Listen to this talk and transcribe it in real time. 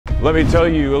Let me tell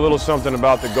you a little something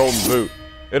about the Golden Boot.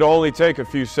 It'll only take a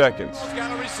few seconds.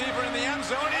 Got a receiver in the end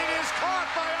zone. It is caught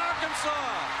by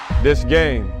Arkansas. This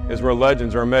game is where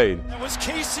legends are made. That was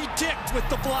Casey Dick with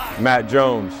the block. Matt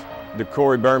Jones,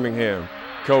 DeCorey Birmingham,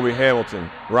 Kobe Hamilton,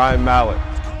 Ryan Mallett,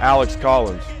 Alex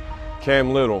Collins,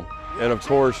 Cam Little, and of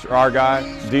course our guy,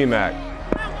 D-Mac.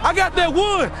 I got that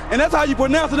wood, and that's how you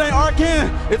pronounce it. Ain't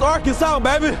Arkan, it's Arkansas,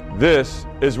 baby. This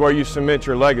is where you cement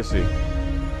your legacy,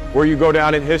 where you go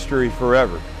down in history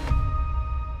forever.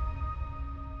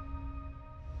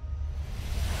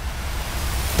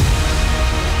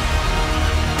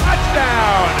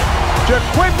 Touchdown,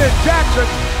 Jaquindon Jackson.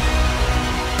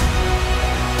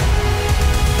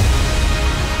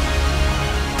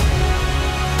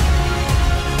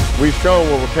 We've shown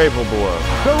what we're capable of.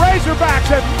 The Razorbacks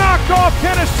have knocked off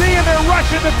Tennessee and they're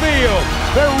rushing the field.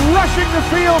 They're rushing the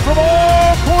field from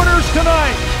all corners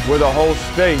tonight. With a whole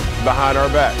state behind our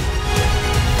back.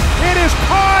 It is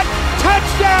caught.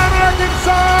 Touchdown,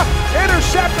 Arkansas.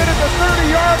 Intercepted at the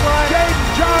 30-yard line.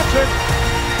 Jaden Johnson.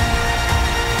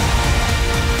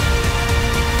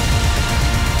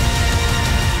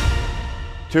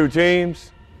 Two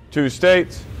teams, two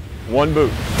states, one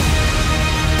boot.